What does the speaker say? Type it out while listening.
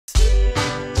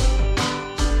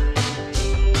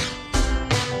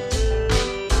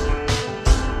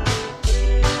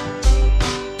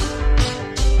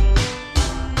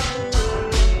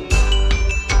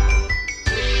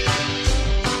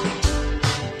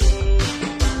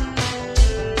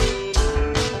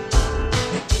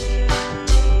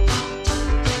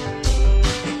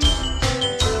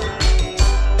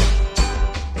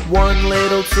1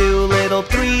 little, 2 little,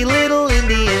 3 little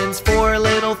Indians, 4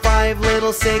 little, 5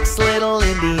 little, 6 little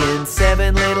Indians,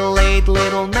 7 little, 8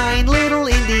 little, 9 little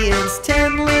Indians,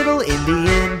 10 little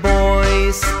Indian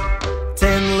boys.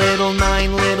 10 little,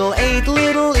 9 little, 8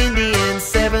 little Indians,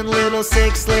 7 little,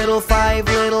 6 little, 5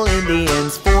 little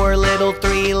Indians, 4 little,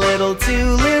 3 little,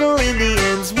 2 little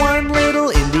Indians, 1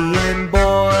 little Indian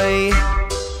boy.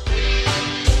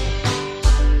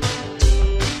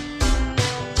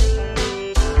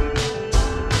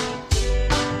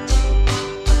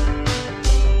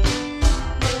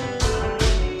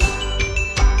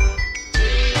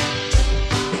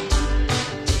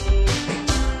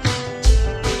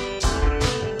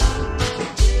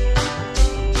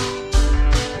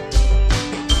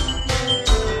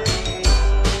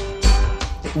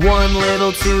 One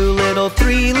little, 2 little,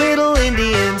 3 little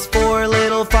Indians, 4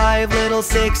 little, 5 little,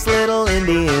 6 little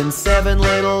Indians, 7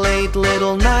 little, 8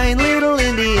 little, 9 little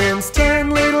Indians, 10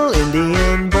 little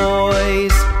Indian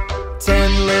boys.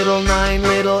 10 little, 9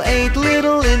 little, 8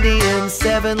 little Indians,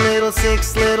 7 little,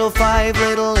 6 little, 5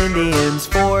 little Indians,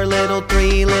 4 little,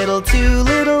 3 little, 2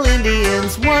 little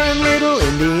Indians, 1 little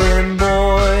Indian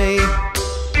boy.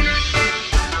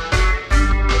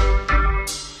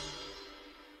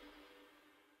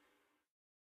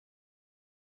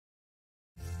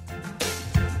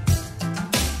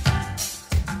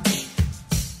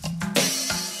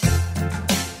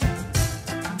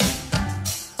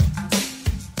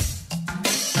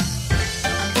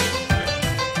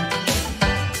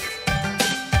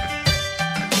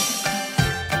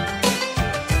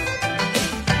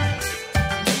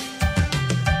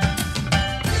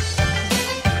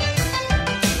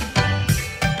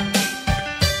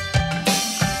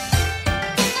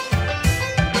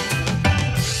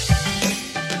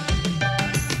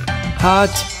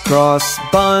 Hot cross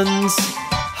buns,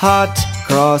 hot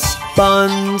cross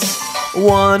buns.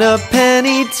 1 a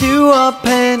penny, 2 a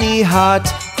penny, hot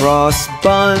cross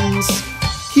buns.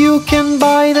 You can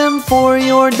buy them for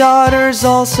your daughters,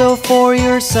 also for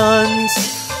your sons.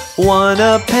 1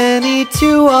 a penny,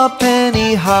 2 a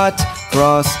penny, hot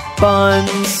cross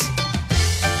buns.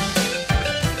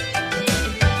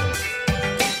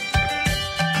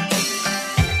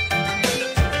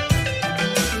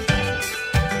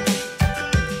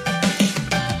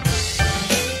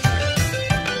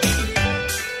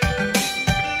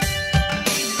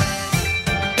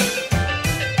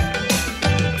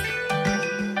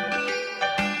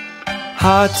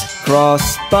 Hot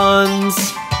cross buns,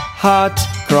 hot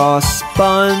cross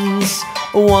buns.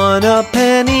 1 a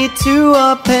penny, 2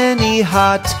 a penny,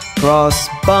 hot cross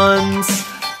buns.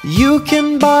 You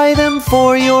can buy them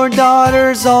for your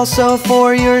daughters, also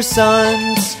for your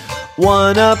sons.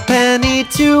 1 a penny,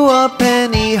 2 a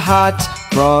penny, hot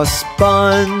cross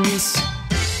buns.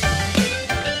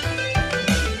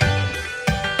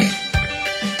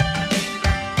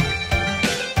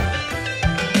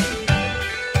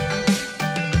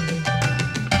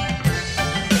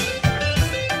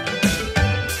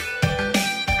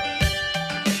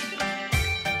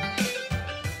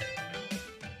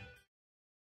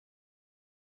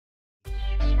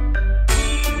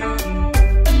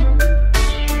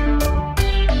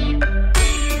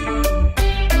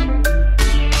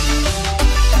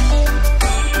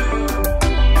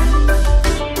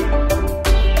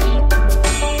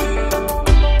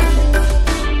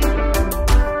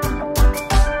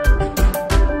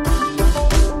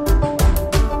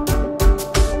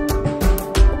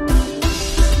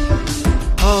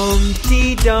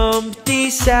 Humpty Dumpty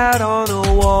sat on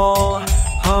a wall.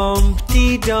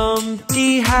 Humpty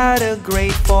Dumpty had a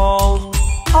great fall.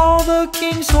 All the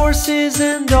king's horses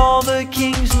and all the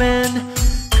king's men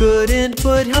couldn't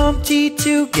put Humpty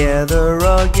together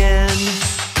again.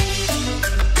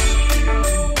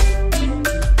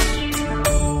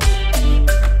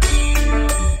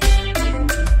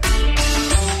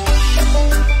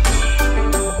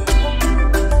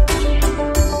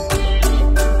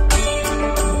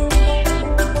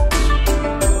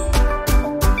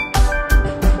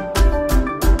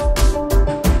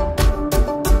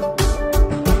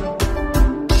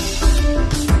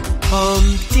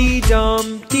 Humpty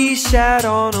Dumpty sat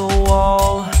on a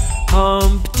wall.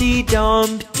 Humpty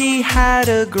Dumpty had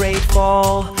a great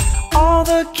fall. All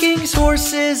the king's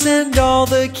horses and all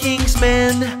the king's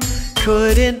men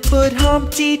couldn't put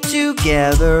Humpty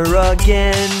together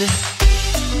again.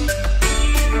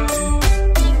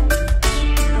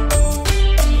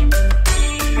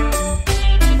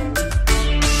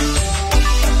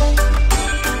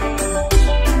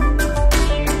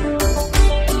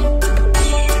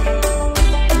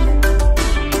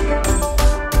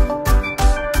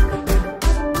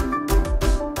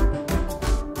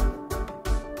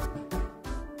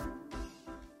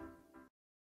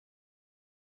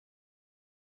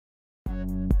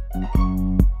 The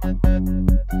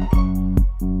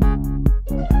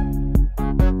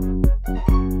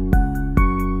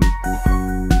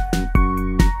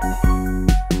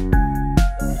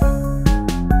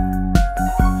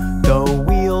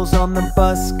wheels on the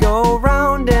bus go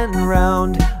round and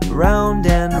round, round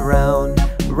and round,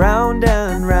 round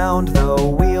and round.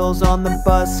 The wheels on the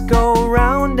bus go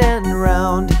round and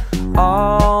round,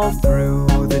 all through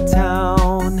the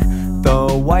town.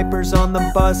 The wipers on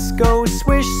the bus go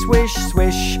swish, swish,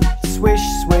 swish, swish,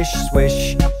 swish,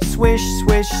 swish, swish,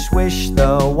 swish, swish.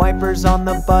 The wipers on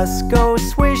the bus go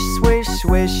swish, swish,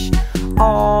 swish,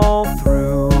 all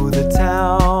through the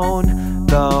town.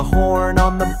 The horn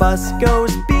on the bus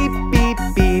goes beep, beep,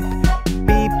 beep,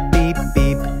 beep, beep,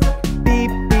 beep,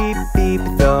 beep, beep, beep.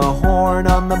 The horn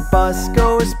on the bus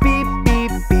goes beep,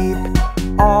 beep,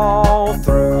 beep, all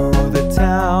through the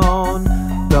town.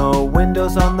 The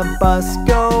windows on the bus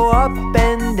go up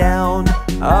and down,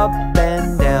 up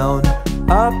and down,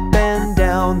 up and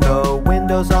down. The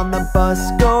windows on the bus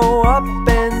go up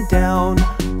and down,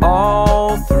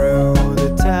 all through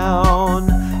the town.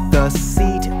 The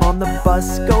seat on the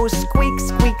bus goes squeak,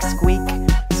 squeak, squeak,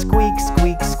 squeak,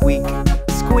 squeak, squeak,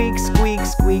 squeak, squeak,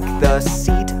 squeak. The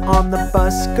seat on the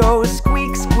bus goes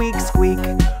squeak, squeak, squeak,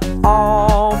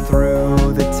 all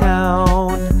through the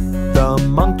town. The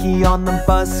monkey on the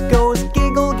bus goes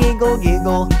giggle, giggle,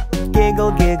 giggle,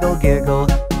 giggle, giggle, giggle,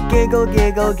 giggle,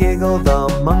 giggle, giggle.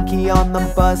 The monkey on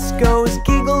the bus goes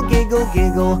giggle, giggle,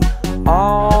 giggle,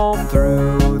 all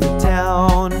through the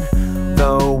town.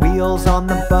 The wheels on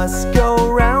the bus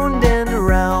go round and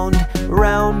round,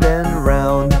 round and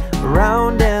round,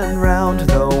 round and round.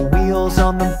 The wheels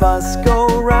on the bus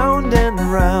go round and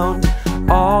round,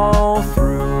 all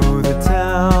through the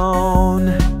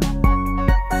town.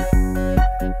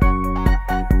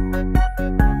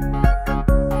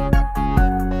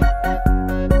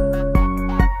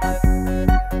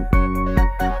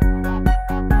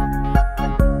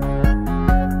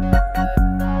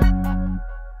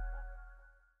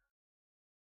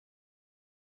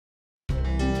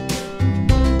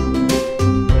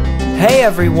 Hey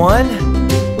everyone,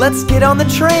 let's get on the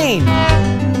train.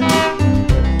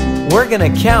 We're gonna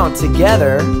count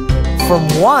together from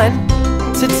 1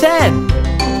 to 10.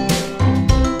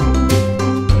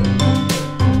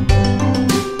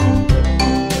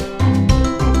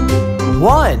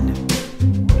 1,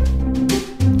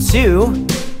 2,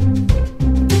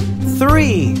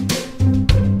 3,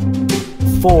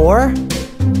 4,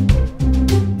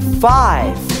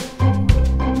 5,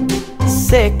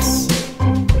 6,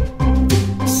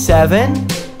 7,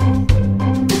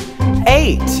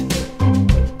 8,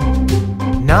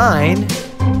 9,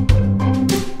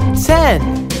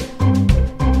 10.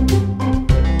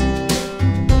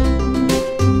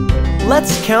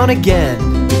 Let's count again.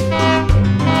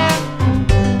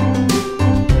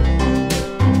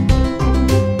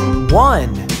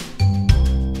 1,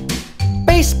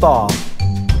 baseball.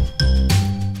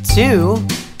 2,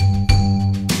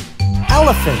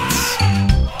 elephants.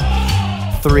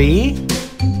 3,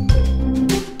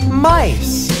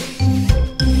 mice.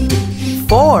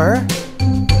 4,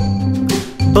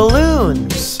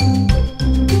 balloons.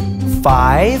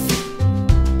 5,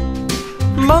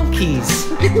 monkeys.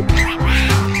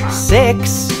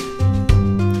 6,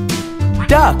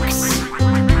 ducks.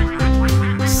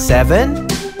 7,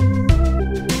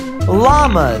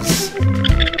 llamas.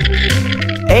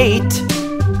 8,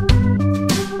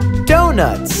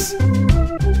 donuts.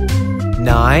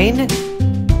 9,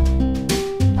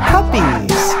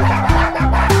 puppies.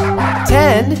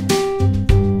 10,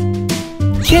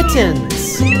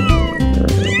 kittens.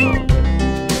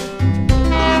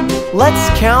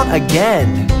 Let's count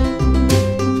again.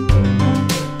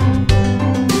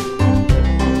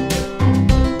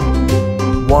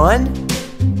 1,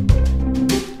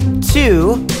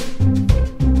 2,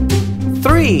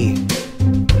 3,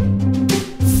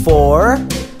 4,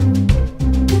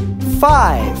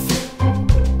 5,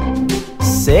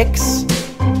 6,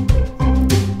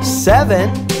 7,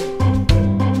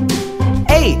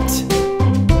 8,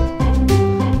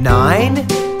 9,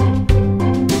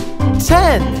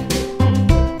 10.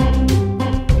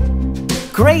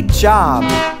 Great job!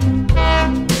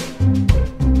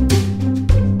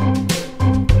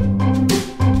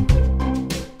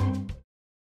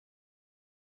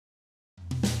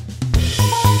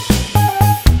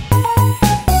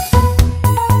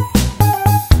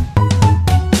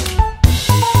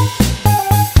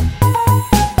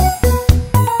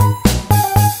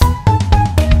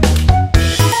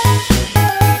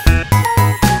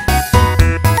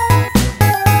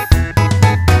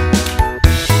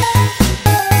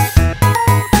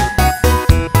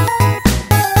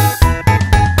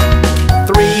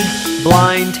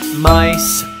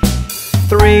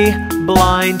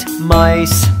 blind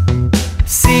mice.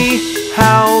 See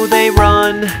how they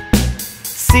run,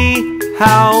 see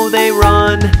how they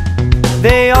run.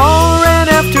 They all ran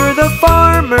after the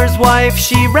farmer's wife.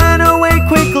 She ran away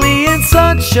quickly in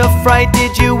such a fright.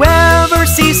 Did you ever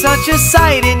see such a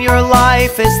sight in your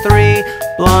life as 3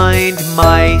 blind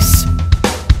mice?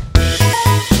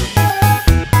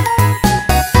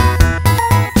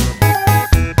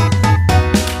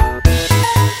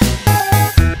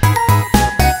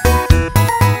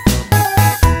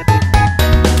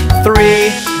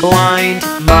 Three blind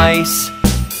mice,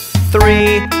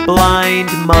 3 blind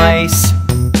mice.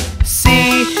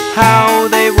 See how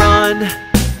they run,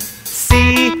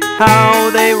 see how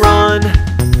they run.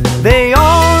 They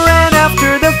all ran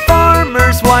after the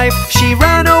farmer's wife. She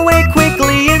ran away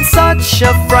quickly in such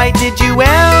a fright. Did you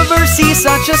ever see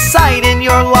such a sight in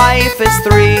your life as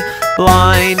 3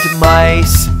 blind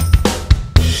mice?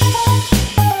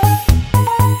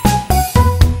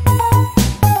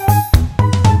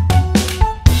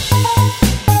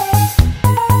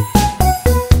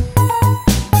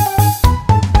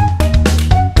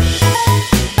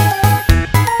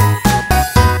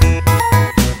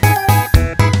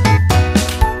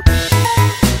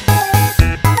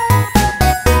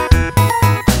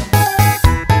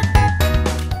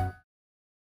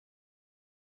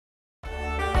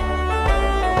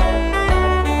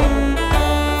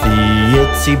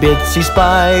 Itsy bitsy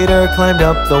spider climbed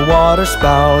up the water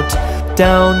spout.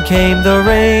 Down came the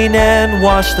rain and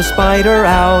washed the spider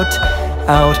out.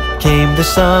 Out came the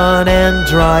sun and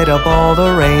dried up all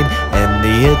the rain. And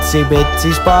the itsy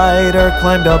bitsy spider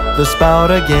climbed up the spout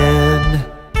again.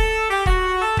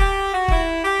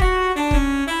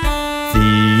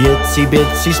 The itsy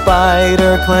bitsy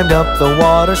spider climbed up the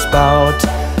water spout.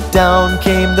 Down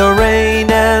came the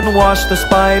rain and washed the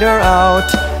spider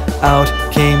out. Out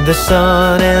came the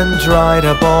sun and dried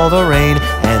up all the rain.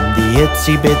 And the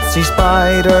itsy bitsy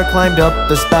spider climbed up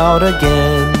the spout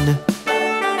again.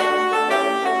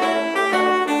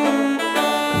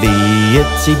 The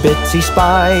itsy bitsy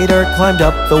spider climbed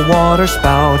up the water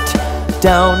spout.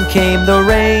 Down came the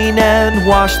rain and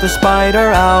washed the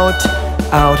spider out.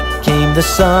 Out came the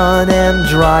sun and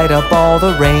dried up all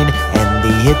the rain. And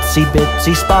the itsy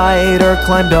bitsy spider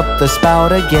climbed up the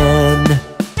spout again.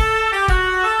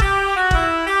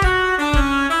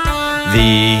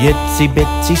 The itsy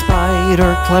bitsy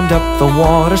spider climbed up the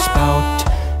water spout.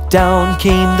 Down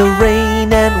came the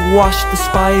rain and washed the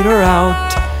spider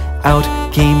out. Out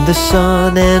came the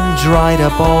sun and dried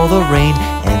up all the rain.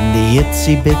 And the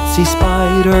itsy bitsy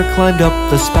spider climbed up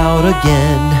the spout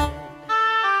again.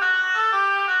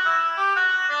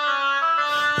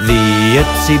 The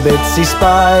itsy bitsy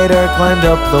spider climbed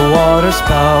up the water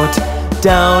spout.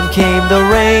 Down came the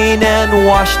rain and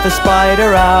washed the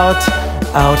spider out.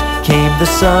 Out came the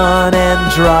sun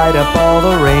and dried up all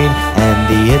the rain. And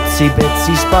the itsy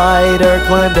bitsy spider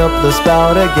climbed up the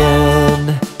spout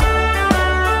again.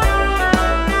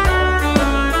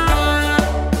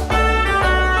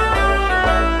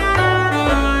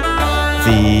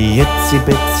 The itsy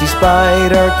bitsy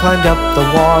spider climbed up the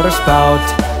water spout.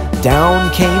 Down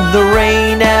came the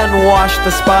rain and washed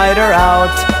the spider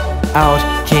out. Out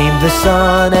came the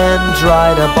sun and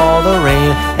dried up all the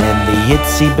rain. And the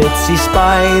itsy bitsy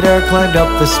spider climbed up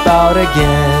the spout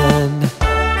again.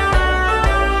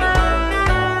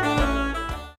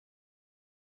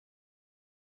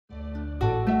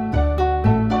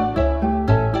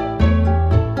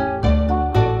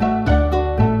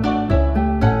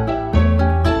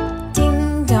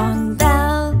 Ding dong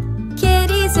bell,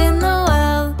 kitty's in the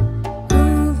well.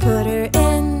 Who put her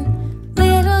in?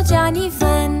 Little Johnny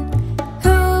Flynn.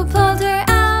 Who pulled her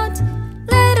out?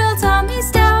 Little Tommy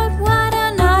Stout. What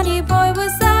a naughty boy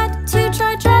was that, to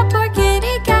try trap poor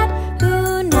kitty cat,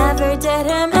 who never did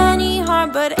him any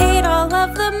harm, but ate all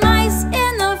of the mice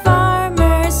in the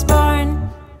farmer's barn.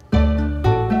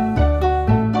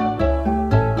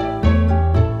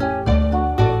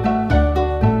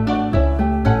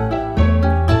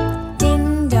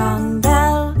 Ding dong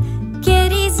bell,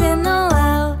 kitty's in the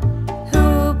well.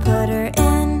 Who put her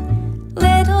in?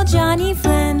 Little Johnny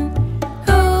Flynn.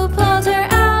 Who pulled her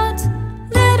out?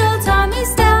 Little Tommy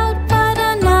Stout. What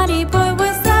a naughty boy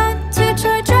was that, to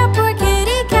try trap poor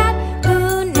kitty cat,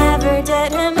 who never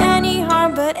did him any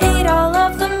harm, but ate all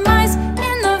of the mice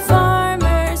in the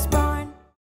farmer's barn.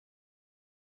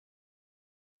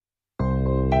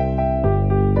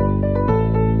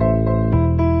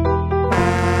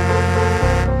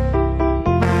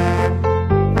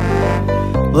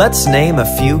 Let's name a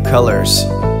few colors.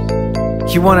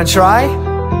 You want to try?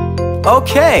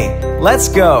 Okay, let's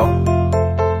go.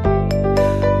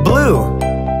 Blue,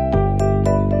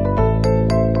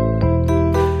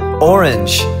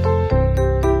 Orange.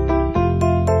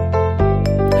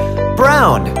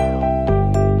 Brown.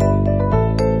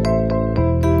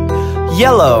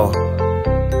 Yellow.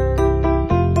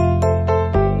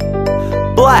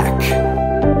 Black.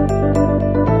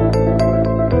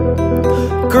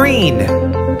 Green.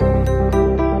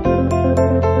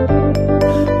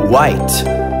 White.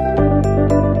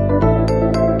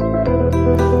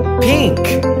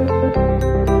 Pink.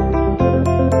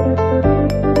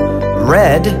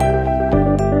 Red.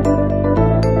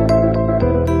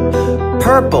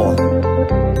 Purple.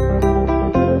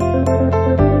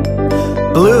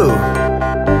 Blue.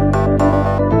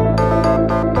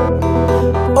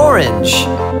 Orange.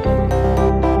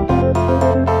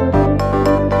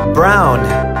 Brown.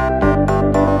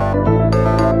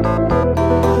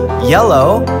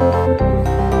 Yellow.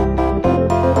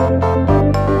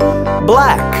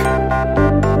 Black.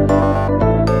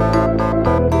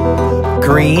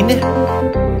 Green.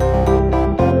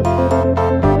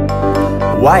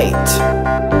 White.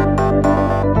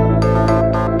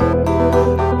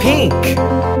 Pink.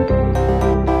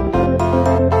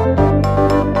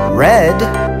 Red.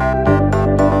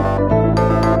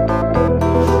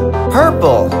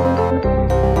 Purple.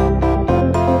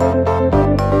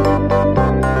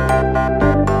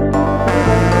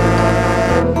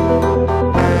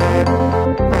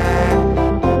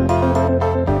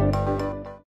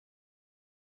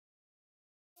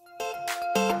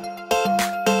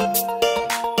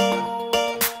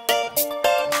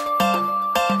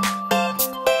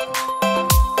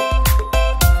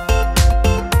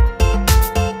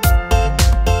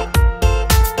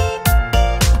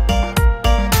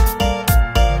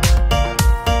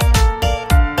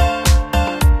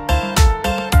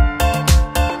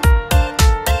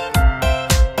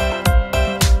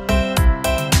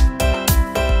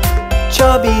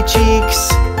 Chubby cheeks,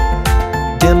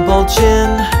 dimpled chin,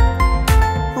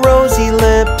 rosy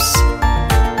lips,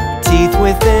 teeth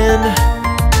within,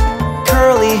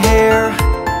 curly hair,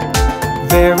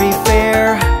 very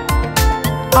fair,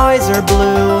 eyes are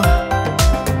blue,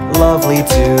 lovely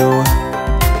too.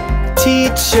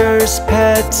 Teacher's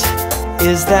pet,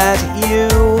 is that you?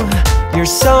 You're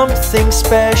something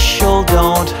special,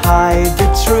 don't hide the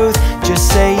truth. Just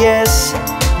say yes,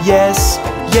 yes,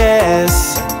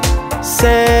 yes.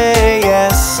 Say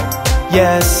yes,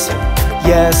 yes,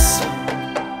 yes,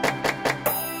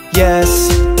 yes.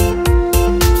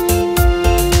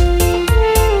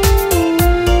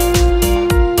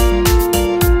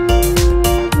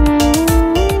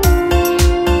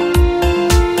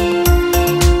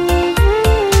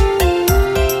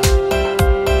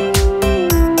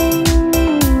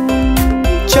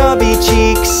 Chubby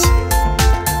cheeks,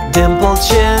 dimpled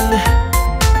chin,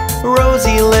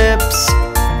 rosy lips,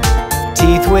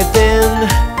 teeth within,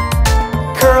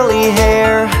 curly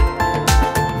hair,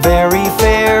 very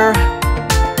fair,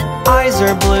 eyes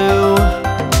are blue,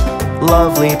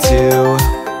 lovely too.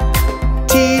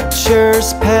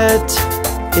 Teacher's pet,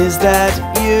 is that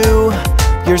you?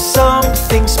 You're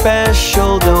something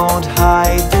special, don't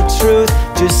hide the truth.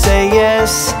 Just say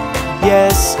yes,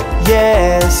 yes,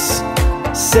 yes.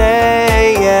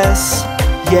 Say yes,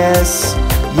 yes,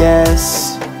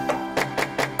 yes,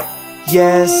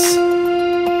 yes.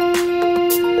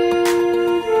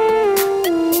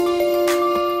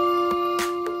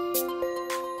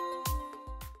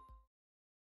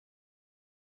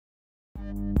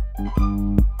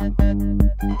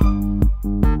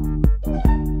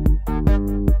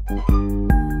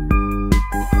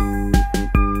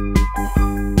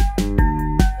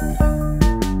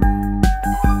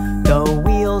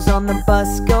 On the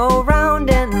bus go round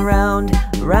and round,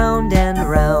 round and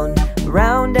round,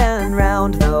 round and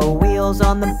round. The wheels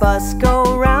on the bus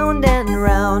go round and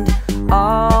round,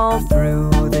 all through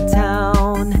the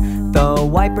town. The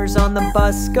wipers on the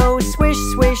bus go swish,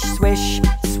 swish, swish,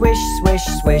 swish, swish,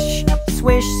 swish,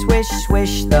 swish, swish,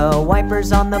 swish. The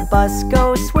wipers on the bus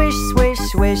go swish, swish,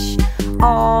 swish,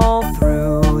 all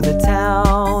through the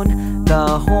town.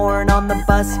 The horn on the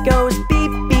bus goes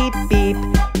beep, beep, beep,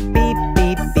 beep,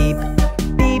 beep, beep,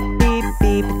 beep, beep,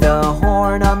 beep. The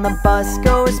horn on the bus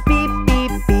goes beep,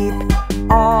 beep, beep,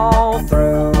 all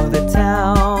through the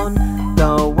town.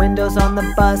 The windows on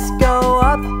the bus go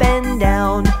up and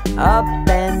down, up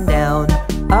and down,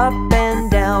 up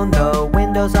and down. The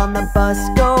windows on the bus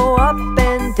go up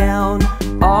and down,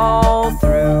 all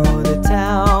through the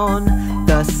town.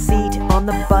 The seat on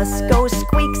the bus goes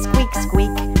squeak, squeak,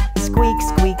 squeak, squeak,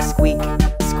 squeak, squeak,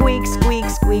 squeak, squeak,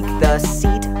 squeak. The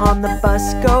seat on the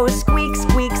bus goes squeak,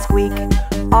 squeak, squeak,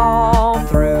 all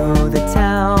through the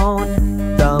town.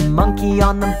 The monkey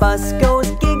on the bus goes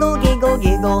giggle, giggle,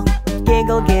 giggle,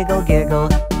 giggle, giggle, giggle,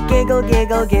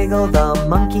 giggle. The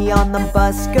monkey on the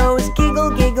bus goes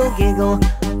giggle, giggle, giggle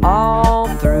all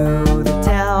through the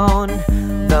town.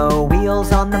 The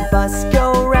wheels on the bus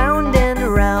go round and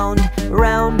round,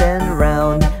 round and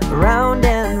round, round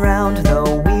and round. The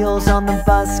wheels on the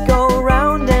bus go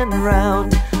round and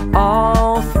round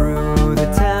all through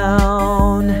the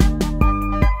town.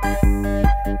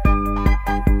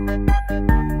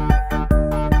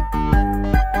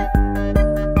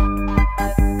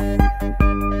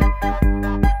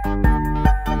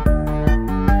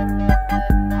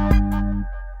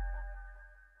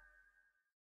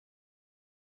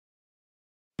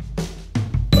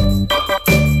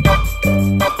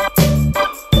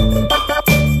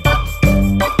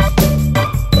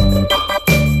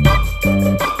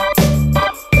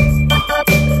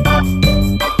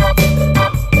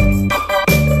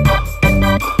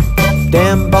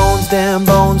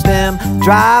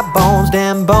 Dry bones,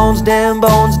 damn bones, damn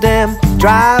bones, damn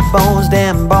dry bones,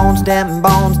 damn bones, damn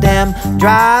bones, damn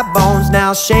dry bones.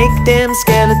 Now shake them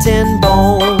skeleton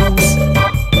bones.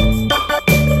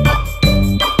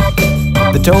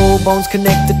 The toe bone's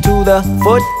connected to the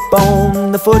foot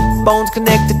bone's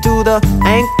connected to the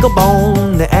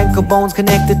ankle bone's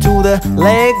connected to the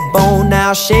leg bone.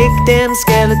 Now shake them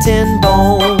skeleton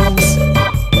bones.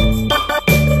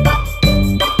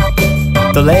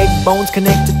 The leg bone's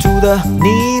connected to the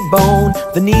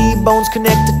knee bone's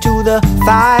connected to the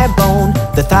thigh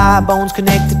bone's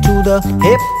connected to the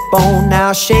hip bone.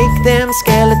 Now shake them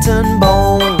skeleton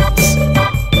bones.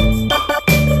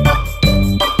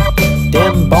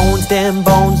 Them bones,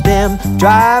 them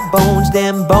dry bones,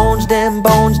 them bones, them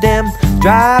bones, them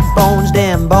dry bones,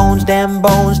 them bones, them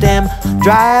bones, them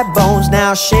dry bones.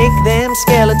 Now shake them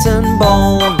skeleton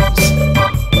bones.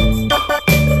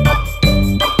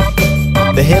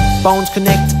 The hip bone's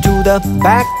connected to the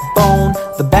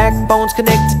backbone's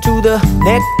connected to the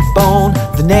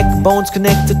neck bone's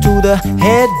connected to the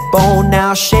head bone.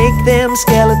 Now shake them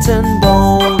skeleton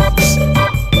bones.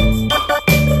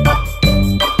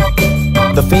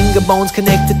 The finger bone's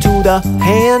connected to the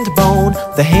hand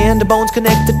bone's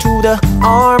connected to the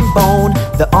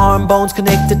arm bone's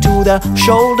connected to the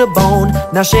shoulder bone.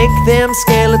 Now shake them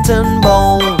skeleton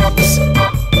bones.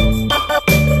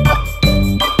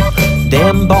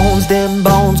 Them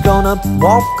bones gonna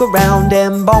walk around.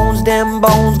 Them bones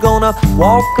gonna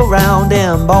walk around.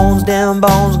 Them bones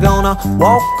gonna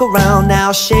walk around.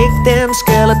 Now shake them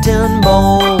skeleton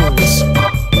bones.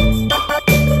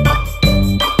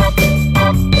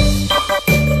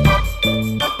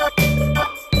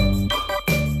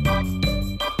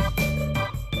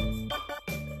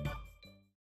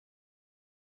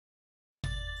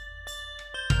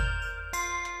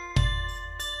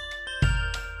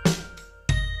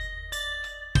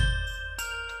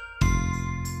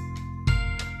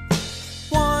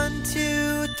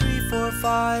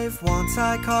 Once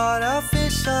I caught a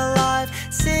fish alive.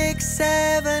 6,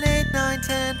 7, 8, 9,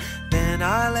 10. Then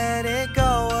I let it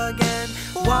go again.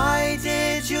 Why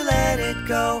did you let it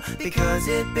go? Because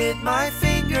it bit my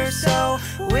finger so.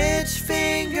 Which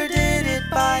finger did it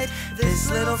bite? This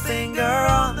little finger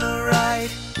on the right.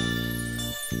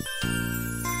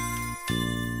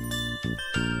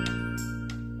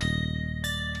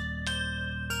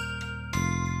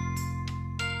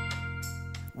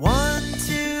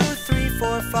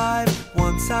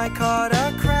 Once I caught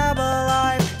a crab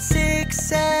alive. 6,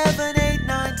 7, 8,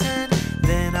 9, 10.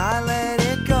 Then I let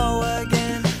it go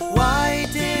again. Why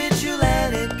did you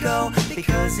let it go?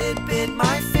 Because it bit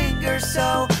my finger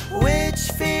so.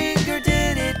 Which finger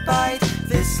did it bite?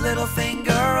 This little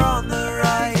finger on the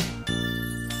right.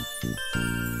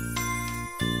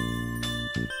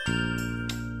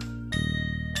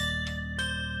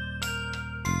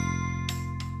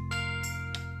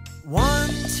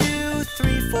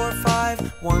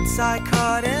 Once I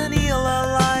caught an eel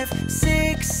alive.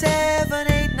 6,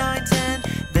 7, 8, 9, 10.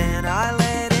 Then I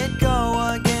let it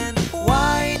go again.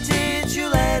 Why did you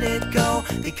let it go?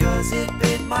 Because it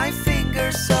bit my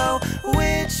finger so.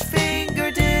 Which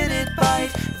finger did it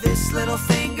bite? This little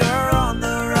finger on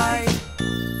the right.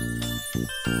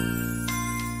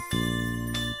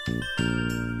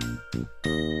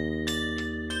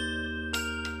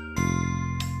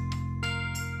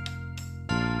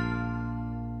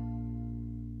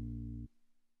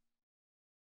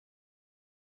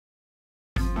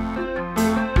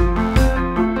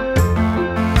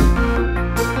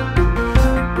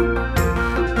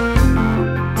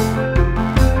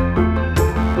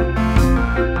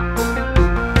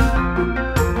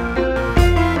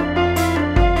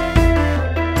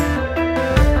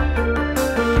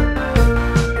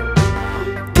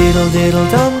 Diddle diddle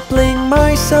dumpling,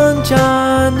 my son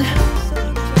John.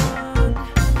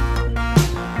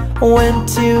 went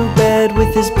to bed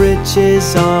with his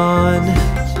breeches on.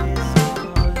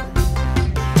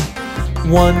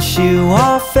 One shoe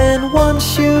off and one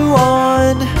shoe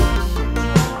on.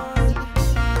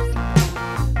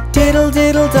 Diddle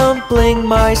diddle dumpling,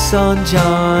 my son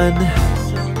John.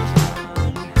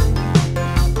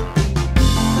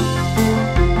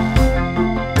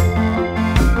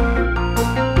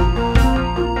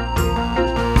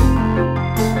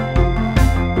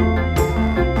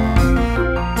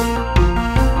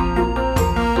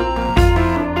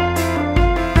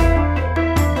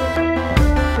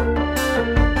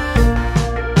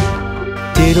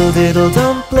 Diddle diddle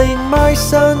dumpling, my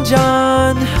son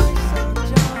John,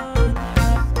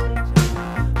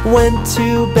 went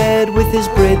to bed with his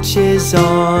breeches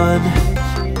on.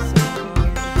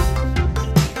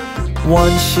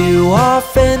 One shoe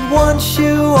off and one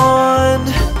shoe on.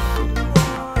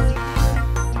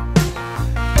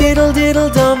 Diddle diddle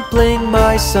dumpling,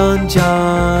 my son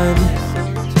John.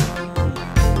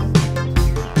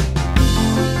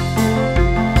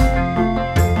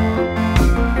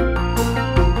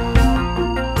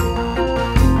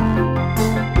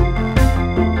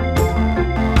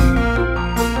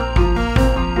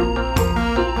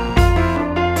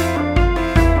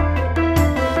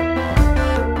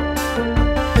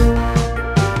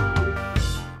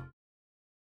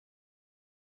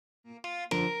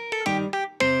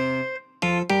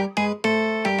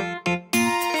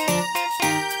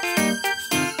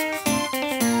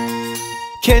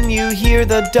 Can you hear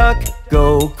the duck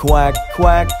go quack,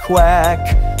 quack, quack?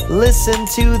 Listen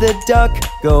to the duck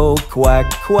go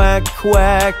quack, quack,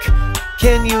 quack.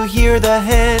 Can you hear the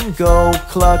hen go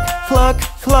cluck, cluck,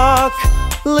 cluck?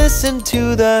 Listen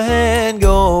to the hen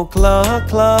go cluck,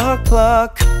 cluck,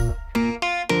 cluck.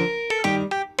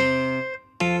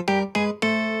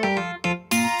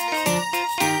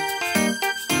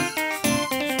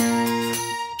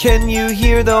 Can you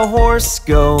hear the horse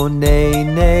go neigh,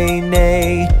 neigh,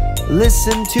 neigh?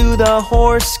 Listen to the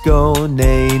horse go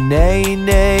neigh, neigh,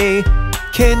 neigh.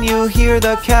 Can you hear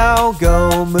the cow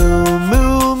go moo,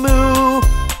 moo, moo?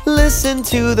 Listen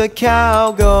to the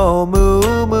cow go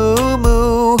moo, moo,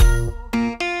 moo.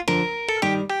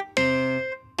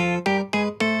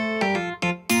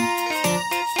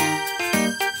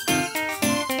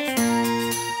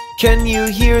 Can you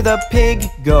hear the pig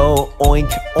go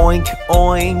oink, oink,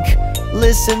 oink?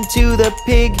 Listen to the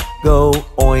pig go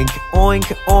oink, oink,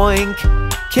 oink.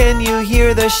 Can you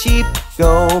hear the sheep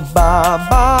go ba,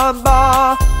 ba,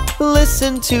 ba?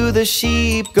 Listen to the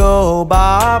sheep go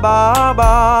ba, ba,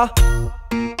 ba.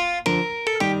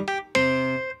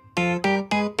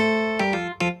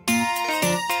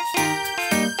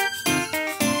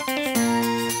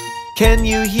 Can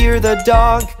you hear the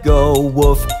dog go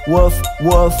woof, woof,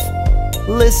 woof?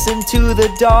 Listen to the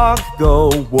dog go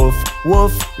woof,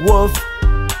 woof, woof.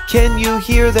 Can you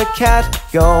hear the cat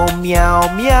go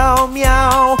meow, meow,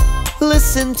 meow?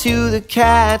 Listen to the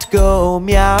cat go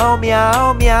meow,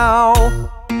 meow, meow.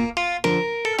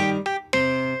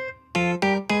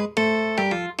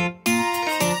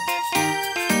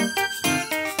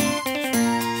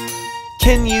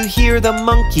 Can you hear the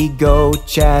monkey go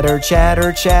chatter,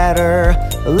 chatter, chatter?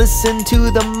 Listen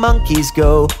to the monkeys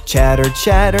go chatter,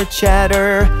 chatter,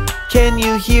 chatter. Can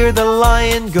you hear the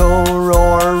lion go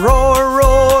roar, roar,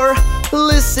 roar?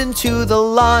 Listen to the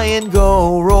lion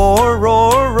go roar,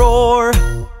 roar, roar.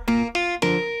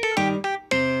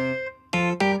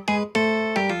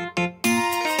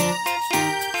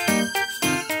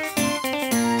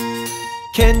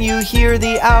 Can you hear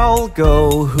the owl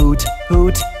go hoot,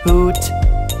 hoot, hoot?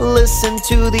 Listen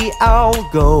to the owl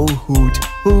go hoot,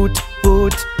 hoot,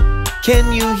 hoot.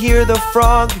 Can you hear the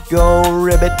frog go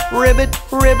ribbit, ribbit,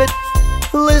 ribbit?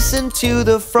 Listen to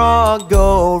the frog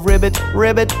go ribbit,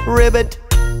 ribbit, ribbit.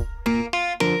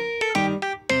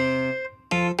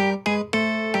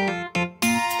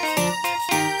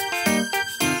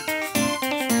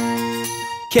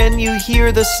 Can you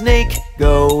hear the snake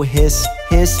go hiss,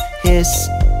 hiss, hiss?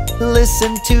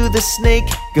 Listen to the snake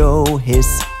go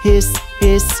hiss, hiss,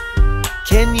 hiss.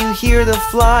 Can you hear the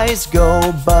flies go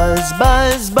buzz,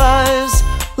 buzz, buzz?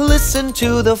 Listen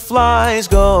to the flies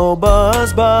go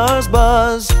buzz, buzz,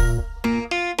 buzz.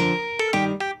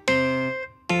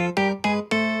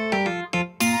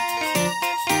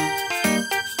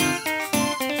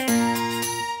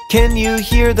 Can you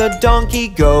hear the donkey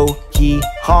go hee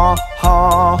haw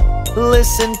haw?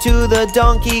 Listen to the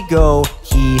donkey go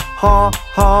hee haw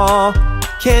haw.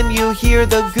 Can you hear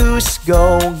the goose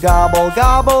go gobble,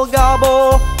 gobble,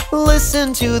 gobble?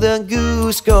 Listen to the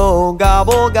goose go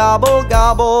gobble, gobble,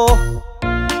 gobble.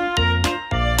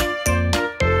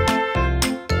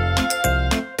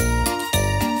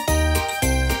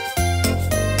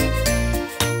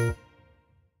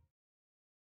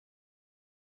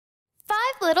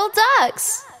 little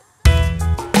ducks.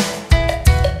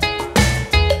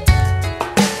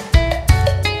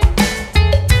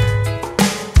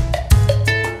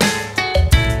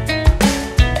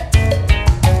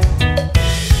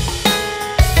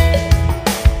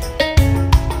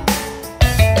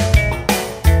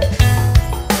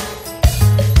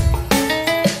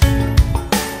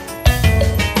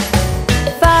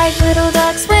 Little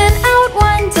ducks went out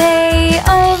one day,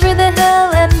 over the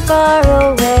hill and far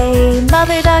away.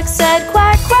 Mother duck said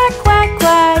quack, quack, quack,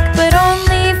 quack, but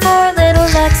only 4 little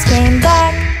ducks came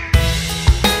back.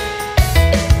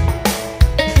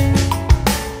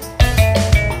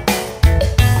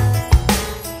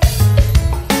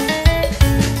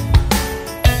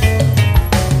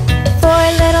 Four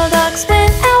little ducks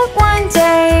went out one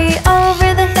day,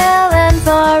 over the hill and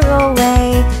far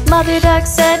away. Mother duck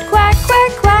said quack,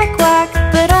 quack, quack, quack,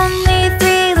 but only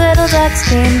 3 little ducks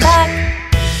came back.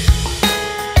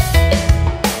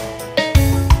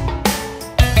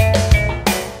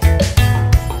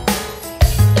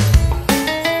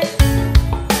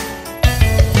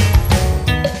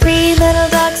 Three little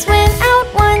ducks went out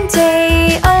one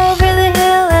day, over the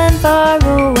hill and far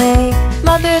away.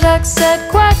 Mother duck said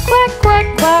quack, quack, quack,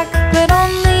 quack, but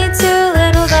only 2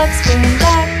 little ducks came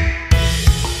back.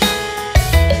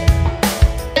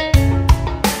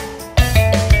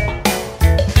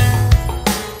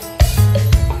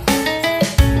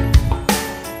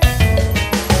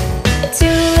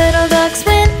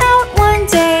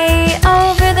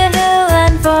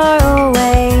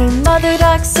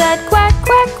 Said quack,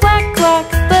 quack, quack, quack,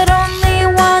 but only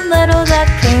 1 little duck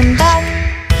came back.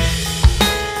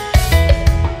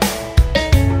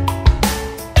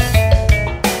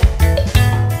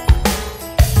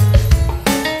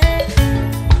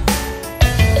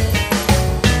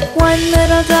 One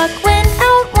little duck went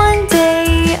out one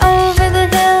day, over the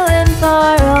hill and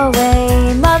far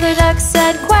away. Mother duck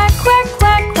said quack, quack,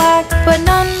 quack, quack, but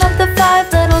none of the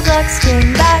 5 little ducks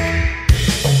came back.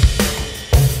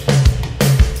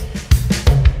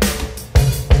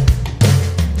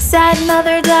 Sad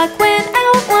mother duck went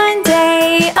out one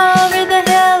day, over the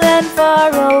hill and far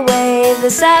away. The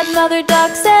sad mother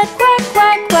duck said quack,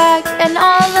 quack, quack, and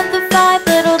all of the 5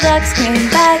 little ducks came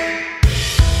back.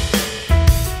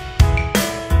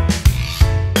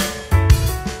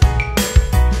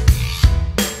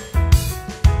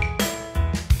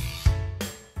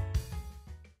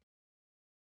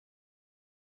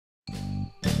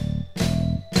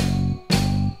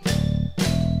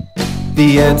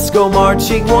 The ants go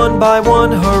marching 1 by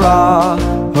 1, hurrah,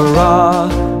 hurrah.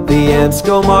 The ants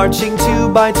go marching 2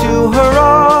 by 2,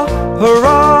 hurrah,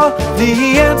 hurrah.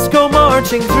 The ants go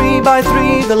marching 3 by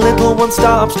 3. The little one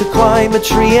stops to climb a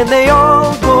tree, and they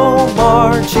all go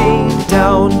marching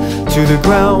down to the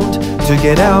ground to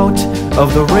get out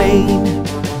of the rain.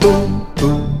 Boom,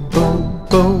 boom, boom,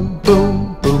 boom,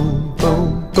 boom, boom,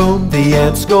 boom, boom. The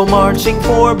ants go marching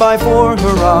 4 by 4,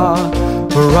 hurrah,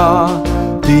 hurrah.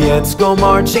 The ants go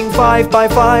marching 5 by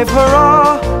 5,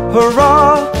 hurrah,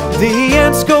 hurrah. The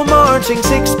ants go marching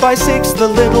 6 by 6. The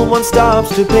little one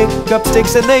stops to pick up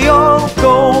sticks, and they all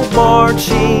go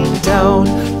marching down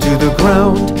to the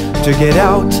ground to get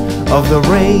out of the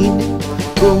rain.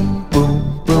 Boom,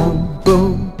 boom, boom,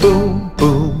 boom, boom,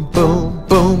 boom, boom,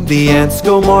 boom. The ants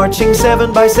go marching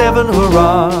 7 by 7,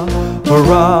 hurrah,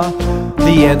 hurrah.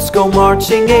 The ants go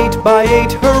marching 8 by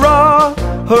 8, hurrah,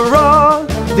 hurrah.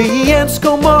 The ants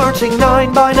go marching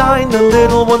 9 by 9. The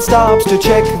little one stops to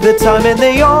check the time, and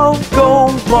they all go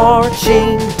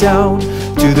marching down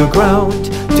to the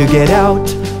ground to get out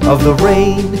of the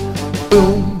rain.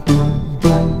 Boom, boom,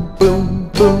 boom, boom,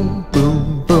 boom,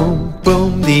 boom, boom,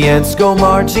 boom. The ants go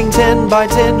marching 10 by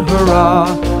 10, hurrah,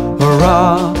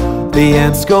 hurrah. The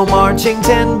ants go marching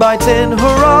 10 by 10,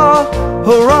 hurrah,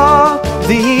 hurrah.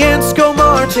 The ants go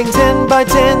marching 10 by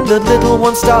 10. The little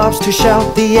one stops to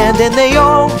shout the end, and they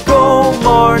all go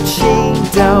marching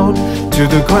down to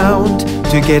the ground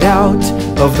to get out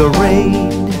of the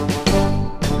rain.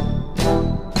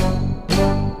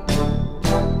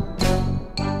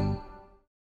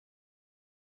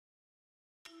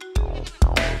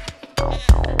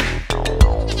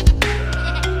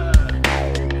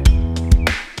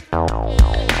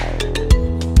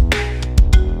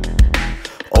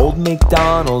 Old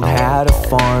MacDonald had a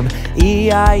farm,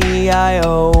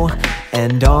 E-I-E-I-O.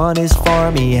 And on his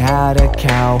farm he had a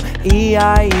cow,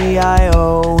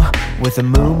 E-I-E-I-O. With a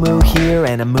moo-moo here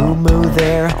and a moo-moo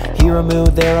there, here a moo,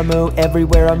 there a moo,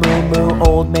 everywhere a moo-moo.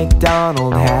 Old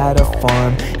MacDonald had a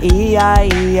farm,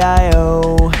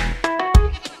 E-I-E-I-O.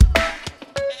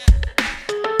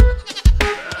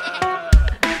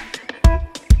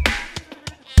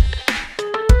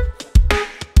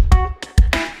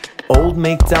 Old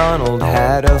MacDonald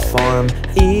had a farm,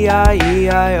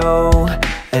 E-I-E-I-O.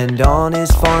 And on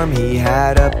his farm he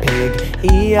had a pig,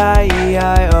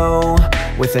 E-I-E-I-O.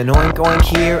 With an oink oink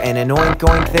here and an oink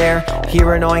oink there,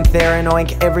 here an oink, there an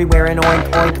oink, everywhere an oink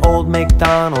oink. Old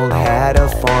MacDonald had a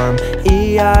farm,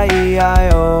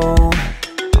 E-I-E-I-O.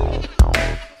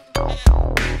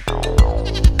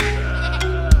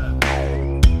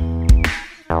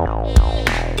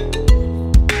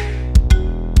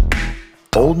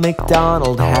 Old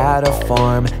MacDonald had a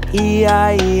farm,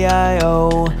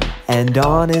 E-I-E-I-O. And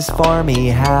on his farm he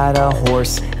had a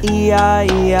horse,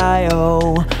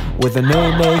 E-I-E-I-O. With a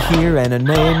neigh-neigh here and a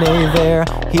neigh-neigh there,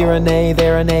 here a neigh,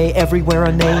 there a neigh, everywhere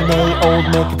a neigh-neigh. Old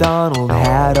MacDonald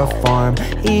had a farm,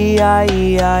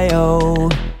 E-I-E-I-O.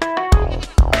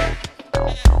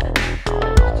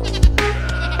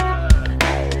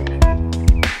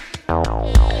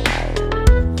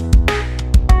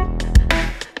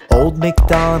 Old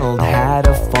MacDonald had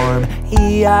a farm,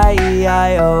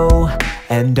 E-I-E-I-O.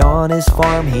 And on his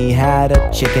farm he had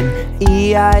a chicken,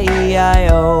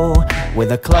 E-I-E-I-O.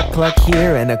 With a cluck cluck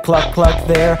here and a cluck cluck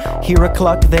there, here a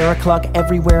cluck, there a cluck,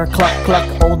 everywhere a cluck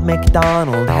cluck. Old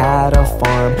MacDonald had a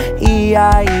farm,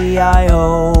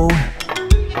 E-I-E-I-O.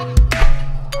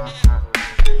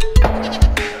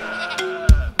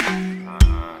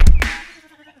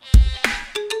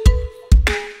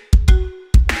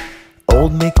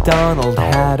 Old MacDonald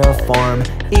had a farm,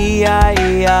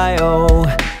 E-I-E-I-O.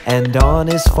 And on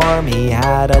his farm he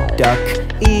had a duck,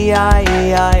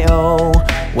 E-I-E-I-O.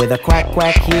 With a quack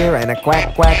quack here and a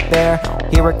quack quack there,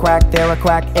 here a quack, there a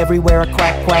quack, everywhere a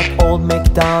quack quack. Old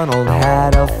MacDonald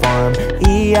had a farm,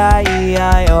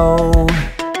 E-I-E-I-O.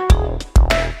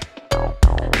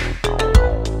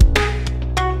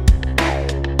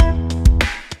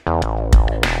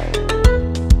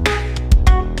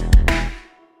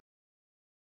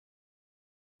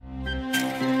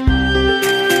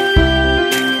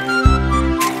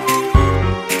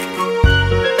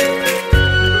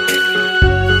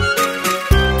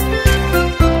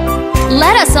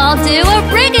 Let us all do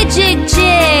a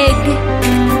rig-a-jig-jig.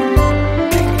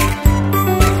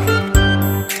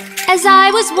 As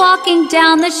I was walking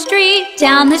down the street,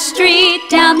 down the street,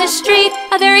 down the street,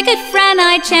 a very good friend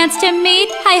I chanced to meet.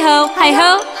 Hi-ho,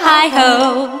 hi-ho,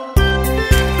 hi-ho.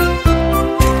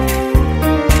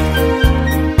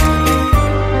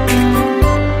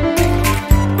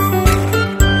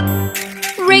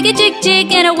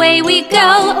 Rig-a-jig-jig and away we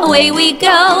go, away we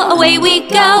go, away we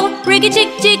go.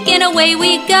 Rig-a-jig-jig and away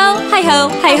we go. Hi-ho,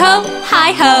 hi-ho,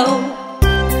 hi-ho.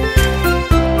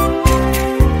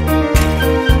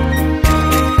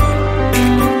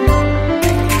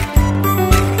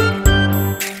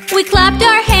 We clapped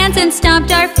our hands and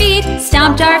stomped our feet,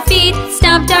 stomped our feet,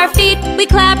 stomped our feet. We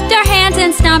clapped our hands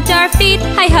and stomped our feet.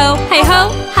 Hi-ho,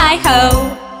 hi-ho,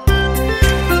 hi-ho.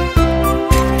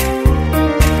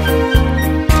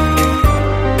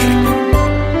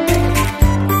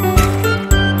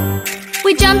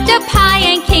 We jumped up high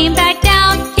and came back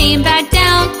down, came back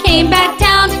down, came back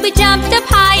down. We jumped up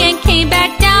high and came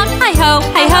back down. Hi-ho,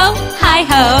 hi-ho,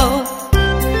 hi-ho.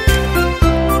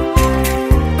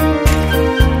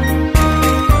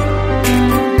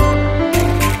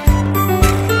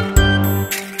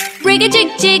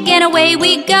 Rig-a-jig-jig and away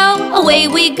we go, away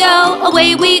we go,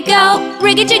 away we go.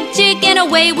 Rig-a-jig-jig and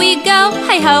away we go.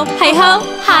 Hi-ho, hi-ho,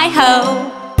 hi-ho.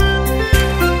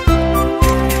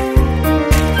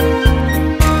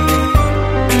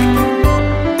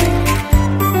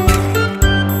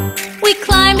 We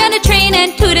climbed on a train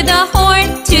and tooted the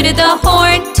horn, tooted the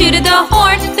horn, tooted the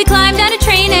horn. We climbed on a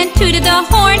train and tooted the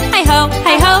horn. Hi-ho,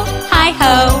 hi-ho,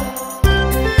 hi-ho.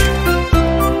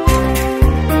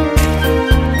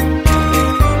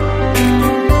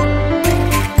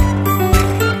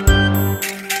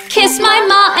 Kiss my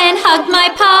ma and hug my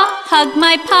pa, hug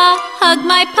my pa, hug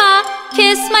my pa.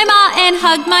 Kiss my ma and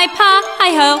hug my pa.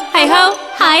 Hi-ho, hi-ho,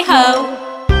 hi-ho.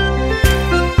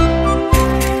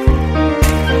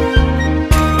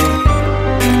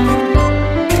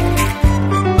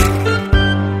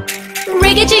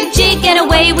 Rig-a-jig-jig and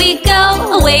away we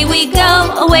go, away we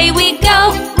go, away we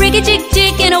go.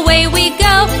 Rig-a-jig-jig and away we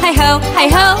go. Hi-ho,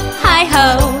 hi-ho,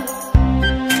 hi-ho.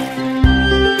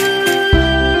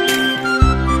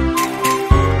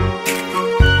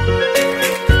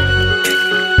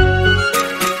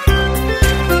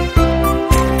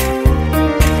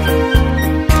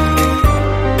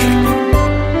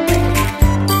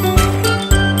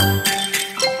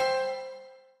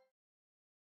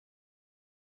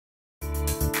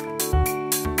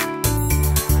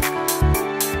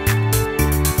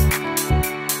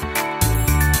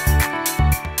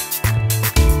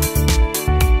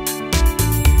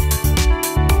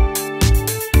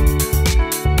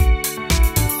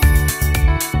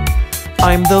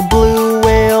 I'm the blue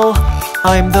whale,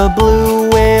 I'm the blue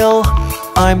whale,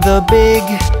 I'm the big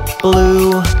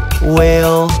blue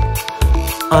whale.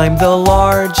 I'm the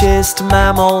largest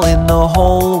mammal in the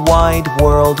whole wide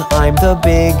world. I'm the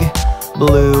big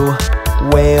blue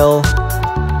whale.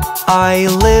 I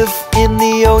live in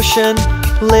the ocean,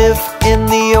 live in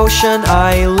the ocean.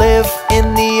 I live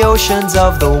in the oceans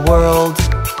of the world.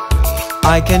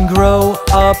 I can grow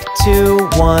up to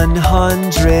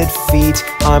 100 feet.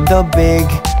 I'm the big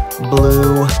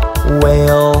blue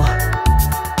whale.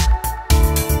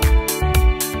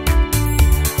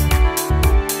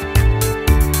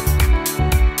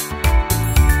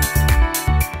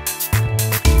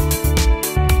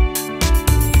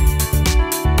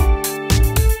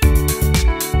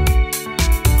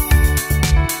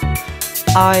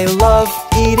 I love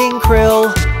eating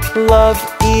krill, love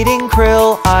eating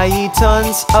krill. I eat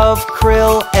tons of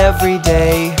krill every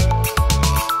day.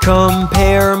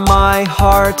 Compare my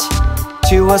heart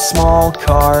to a small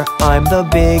car. I'm the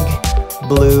big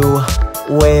blue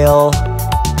whale.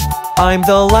 I'm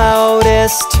the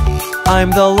loudest,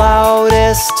 I'm the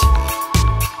loudest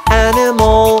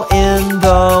animal in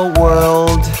the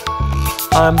world.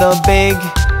 I'm the big,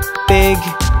 big,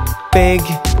 big,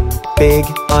 big.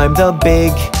 I'm the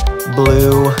big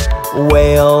blue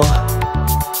whale.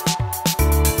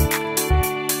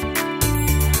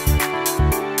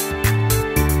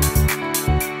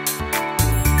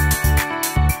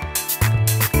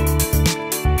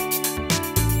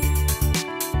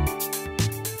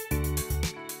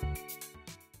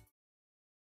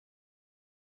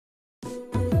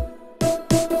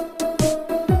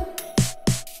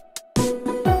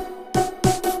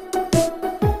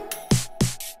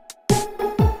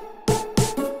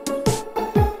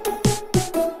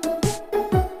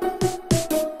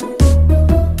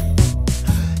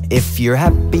 If you're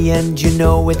happy and you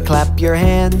know it, clap your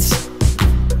hands.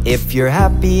 If you're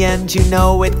happy and you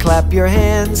know it, clap your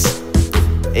hands.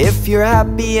 If you're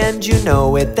happy and you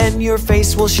know it, then your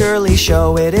face will surely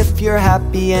show it. If you're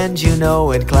happy and you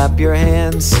know it, clap your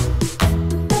hands.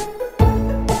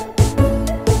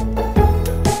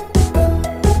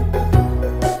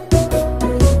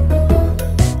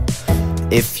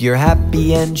 If you're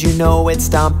happy and you know it,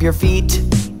 stomp your feet.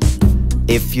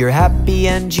 If you're happy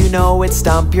and you know it,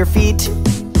 stomp your feet.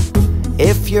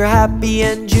 If you're happy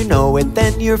and you know it,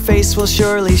 then your face will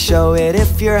surely show it.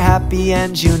 If you're happy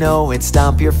and you know it,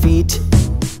 stomp your feet.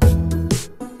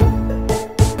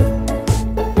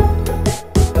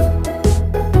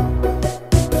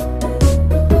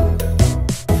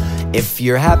 If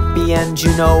you're happy and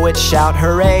you know it, shout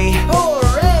hooray!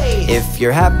 Hooray! If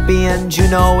you're happy and you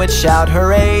know it, shout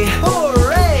hooray! Hooray!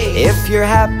 If you're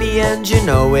happy and you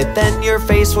know it, then your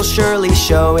face will surely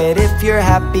show it. If you're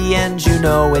happy and you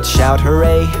know it, shout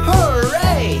hooray!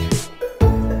 Hooray!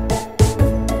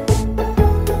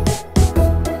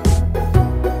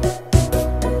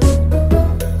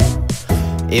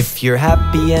 If you're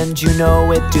happy and you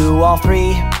know it, do all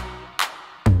three.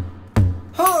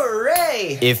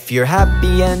 Hooray! If you're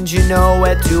happy and you know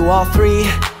it, do all three.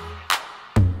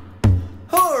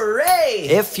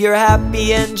 If you're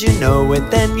happy and you know it,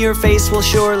 then your face will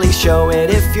surely show it.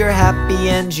 If you're happy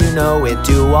and you know it,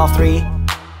 do all three.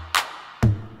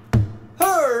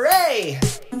 Hooray!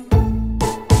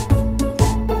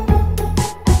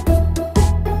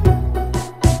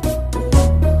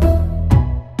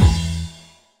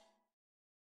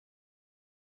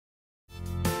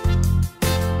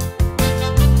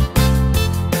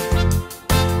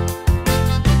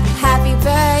 Happy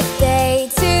birthday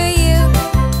to you.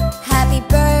 Happy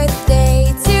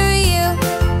birthday to you.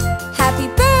 Happy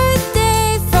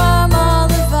birthday from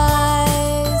all of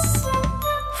us.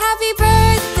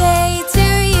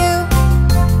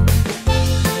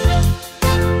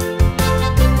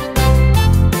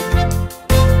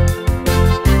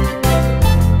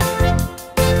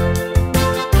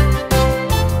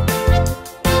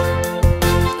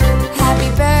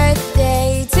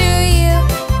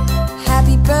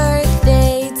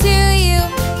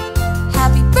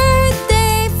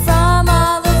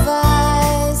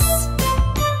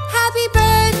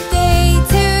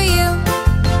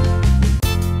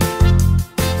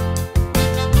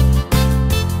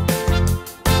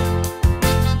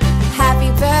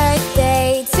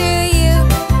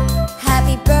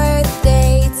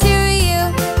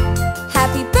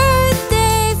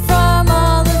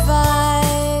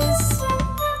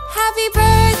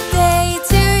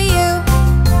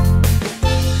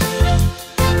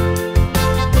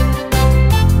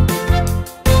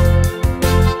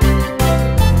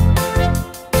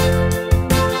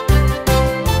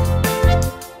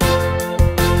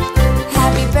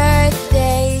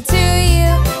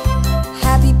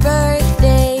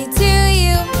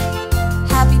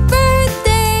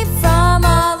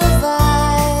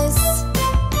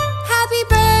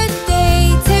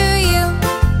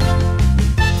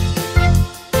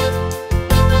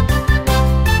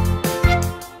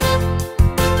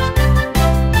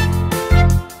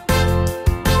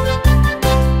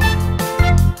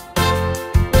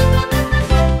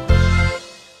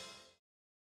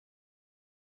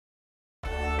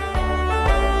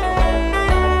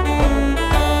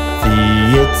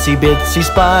 bitsy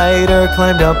spider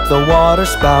climbed up the water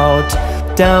spout.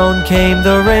 Down came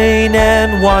the rain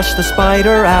and washed the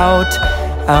spider out.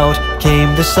 Out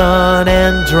came the sun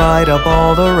and dried up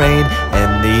all the rain,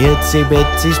 and the itsy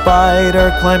bitsy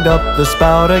spider climbed up the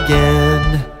spout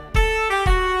again.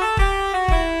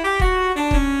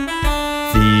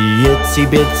 The itsy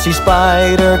bitsy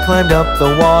spider climbed up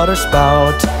the water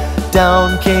spout.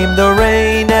 Down came the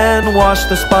rain and washed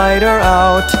the spider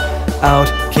out.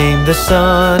 Out came the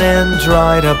sun and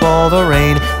dried up all the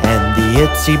rain, and the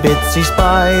itsy bitsy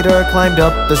spider climbed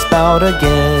up the spout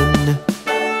again.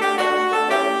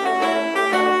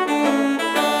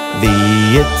 The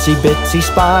itsy bitsy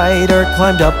spider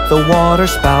climbed up the water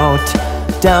spout.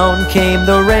 Down came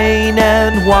the rain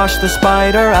and washed the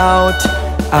spider out.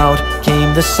 Out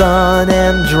came the sun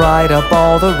and dried up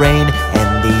all the rain,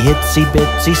 and the itsy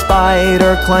bitsy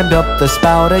spider climbed up the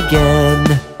spout again.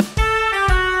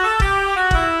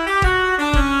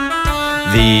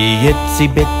 The itsy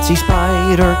bitsy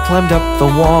spider climbed up the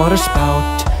water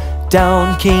spout.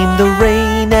 Down came the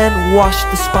rain and washed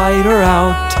the spider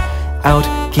out. Out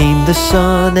came the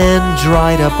sun and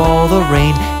dried up all the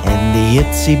rain, and the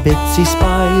itsy bitsy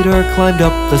spider climbed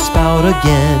up the spout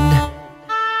again.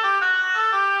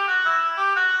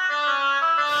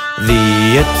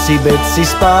 The itsy bitsy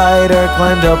spider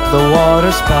climbed up the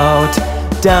water spout.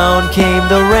 Down came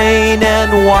the rain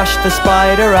and washed the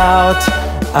spider out.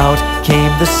 Out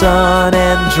came the sun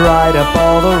and dried up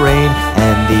all the rain,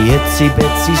 and the itsy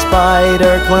bitsy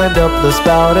spider climbed up the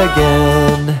spout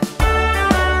again.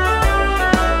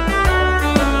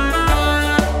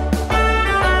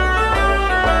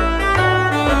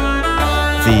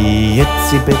 The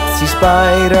itsy bitsy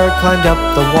spider climbed up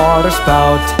the water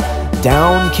spout.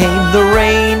 Down came the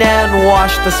rain and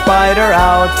washed the spider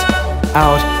out.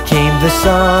 Out came the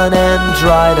sun and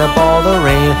dried up all the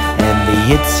rain, and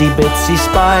the itsy bitsy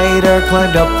spider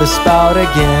climbed up the spout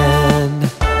again.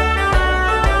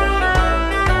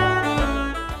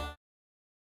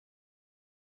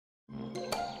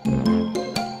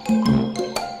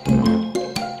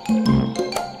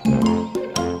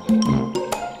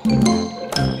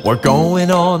 We're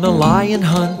going on a lion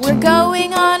hunt. We're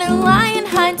going on a lion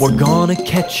hunt. We're gonna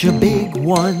catch a big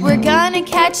one. We're gonna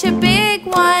catch a big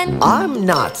one. I'm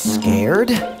not scared.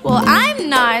 Well, I'm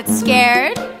not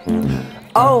scared.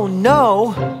 Oh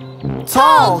no!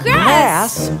 Tall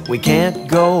grass! We can't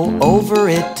go over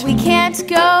it. We can't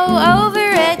go over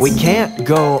it. We can't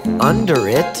go under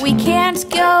it. We can't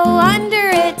go under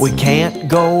it. We can't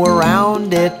go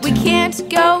around it. We can't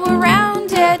go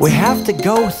around it. We have to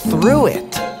go through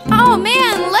it. Oh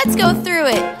man, let's go through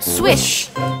it. Swish,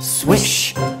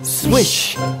 Swish,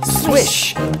 swish,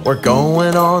 swish. We're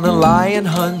going on a lion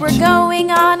hunt. we're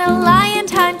going on a lion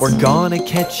hunt. We're gonna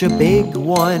catch a big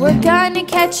one. We're gonna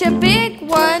catch a big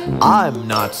one. I'm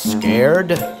not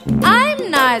scared. I'm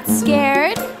not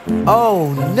scared.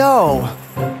 Oh no!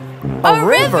 A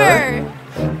river.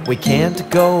 We can't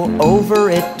go over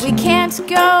it. We can't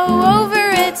go over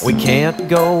it. We can't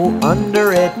go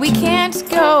under it. We can't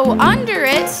go under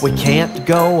it. We can't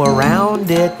go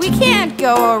around it. We can't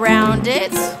go around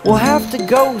it. We'll have to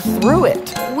go through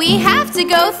it. We have to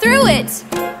go through it.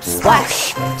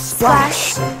 Splash,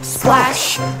 Splash,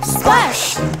 splash,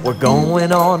 splash. We're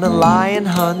going on a lion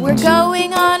hunt. We're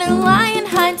going on a lion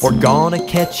hunt. We're gonna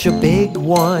catch a big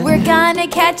one. We're gonna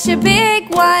catch a big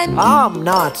one. I'm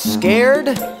not scared.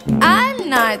 I'm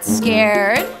not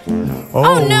scared.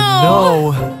 Oh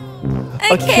no.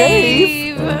 A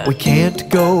cave. We can't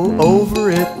go over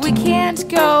it. We can't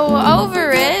go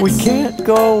over it. We can't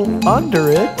go under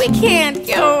it. We can't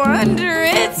go under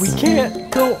it. We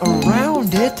can't go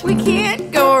around it. We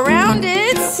can't go around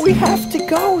it. We have to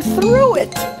go through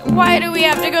it. Why do we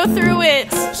have to go through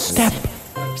it? Step,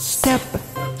 step,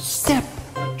 step,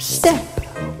 step.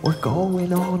 We're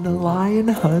going on a lion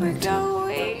hunt. We're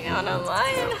going on a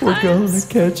lion hunt. We're gonna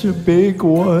catch a big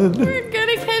one. We're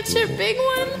gonna catch a big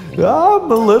one.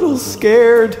 I'm a little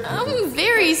scared. I'm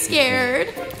very scared.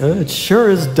 It sure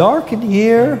is dark in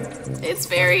here. It's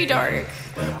very dark.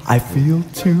 I feel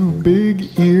two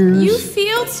big ears. You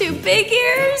feel two big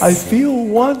ears? I feel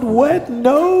one wet You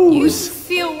nose.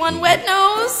 feel one wet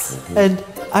nose? And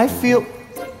I feel...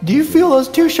 Do you feel those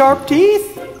two sharp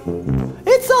teeth?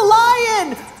 It's a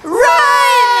lion!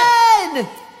 Run!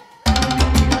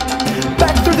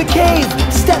 Back through the cave!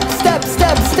 Step, step,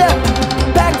 step, step!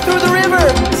 Back through the river!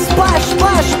 Splash,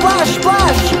 splash, splash,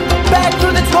 splash! Back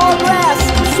through the tall grass!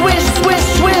 Swish, swish,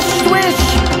 swish, swish!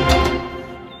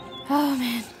 Oh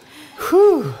man.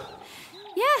 Whew!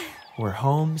 Yeah. We're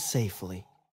home safely.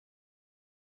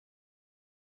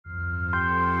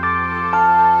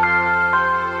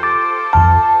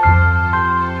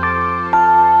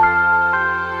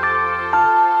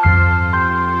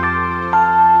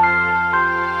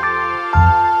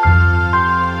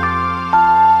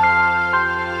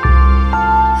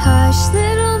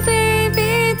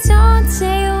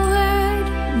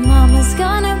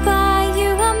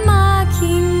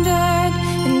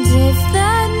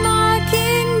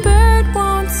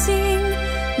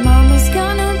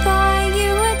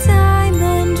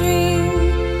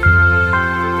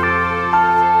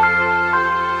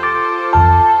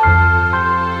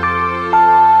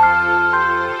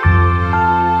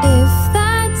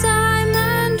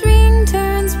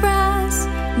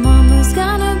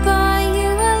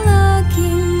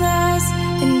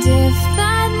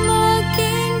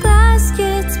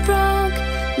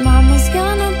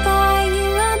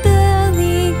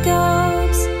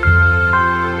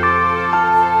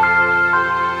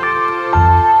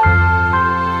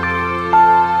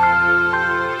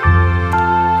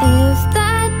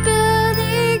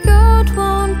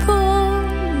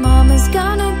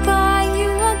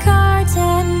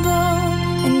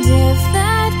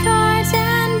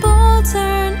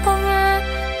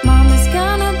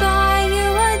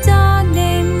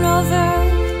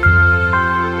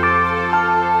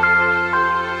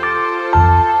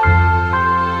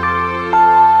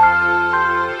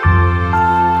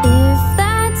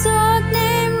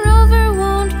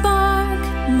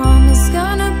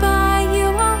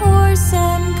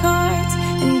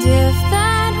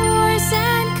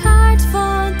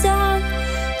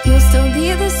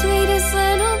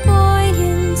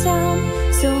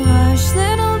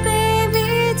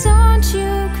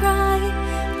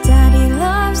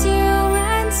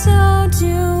 do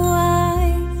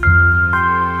I?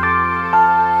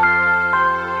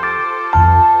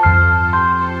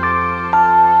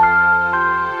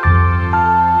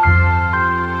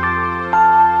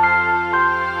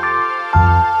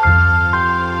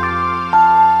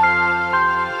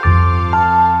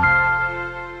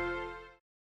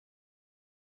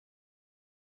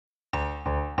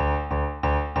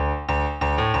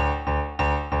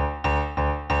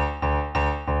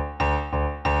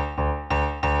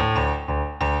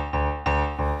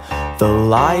 The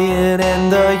lion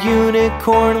and the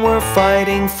unicorn were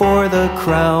fighting for the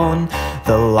crown.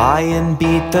 The lion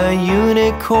beat the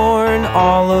unicorn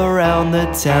all around the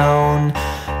town.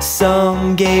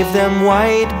 Some gave them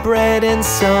white bread and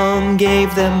some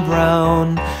gave them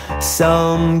brown.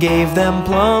 Some gave them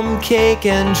plum cake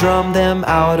and drummed them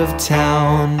out of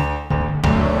town.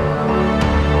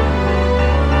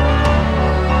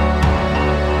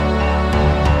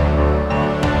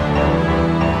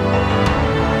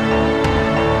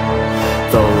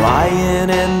 The lion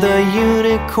and the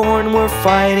unicorn were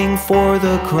fighting for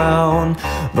the crown.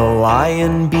 The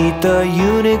lion beat the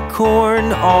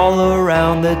unicorn all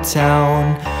around the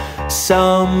town.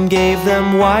 Some gave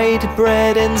them white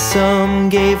bread and some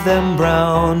gave them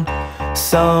brown.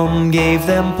 Some gave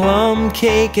them plum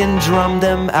cake and drummed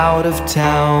them out of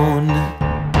town.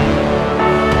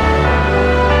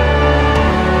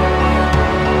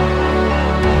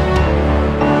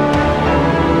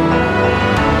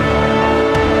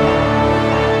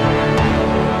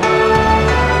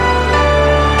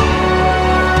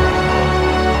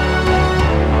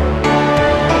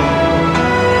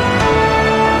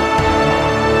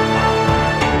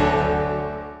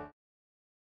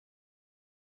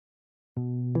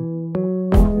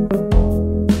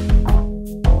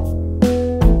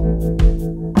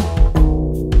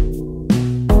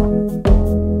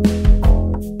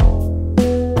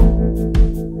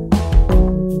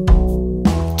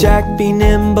 Jack be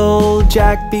nimble,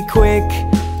 Jack be quick.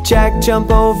 Jack jump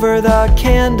over the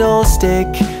candlestick.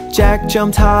 Jack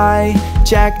jumped high,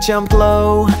 Jack jumped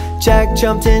low. Jack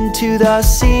jumped into the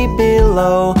sea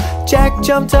below. Jack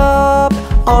jumped up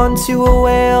onto a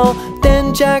whale.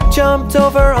 Then Jack jumped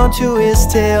over onto his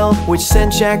tail, which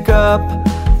sent Jack up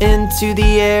into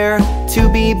the air to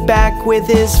be back with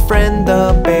his friend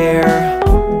the bear.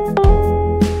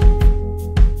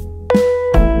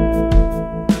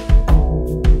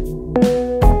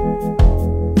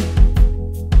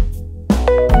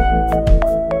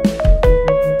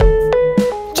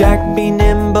 Jack be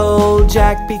nimble,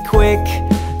 Jack be quick.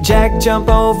 Jack jump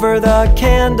over the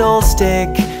candlestick.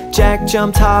 Jack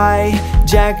jumped high,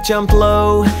 Jack jumped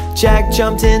low. Jack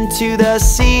jumped into the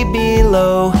sea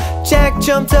below. Jack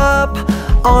jumped up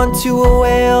onto a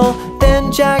whale.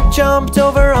 Then Jack jumped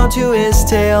over onto his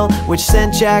tail, which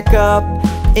sent Jack up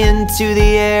into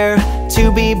the air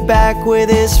to be back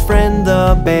with his friend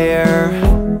the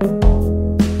bear.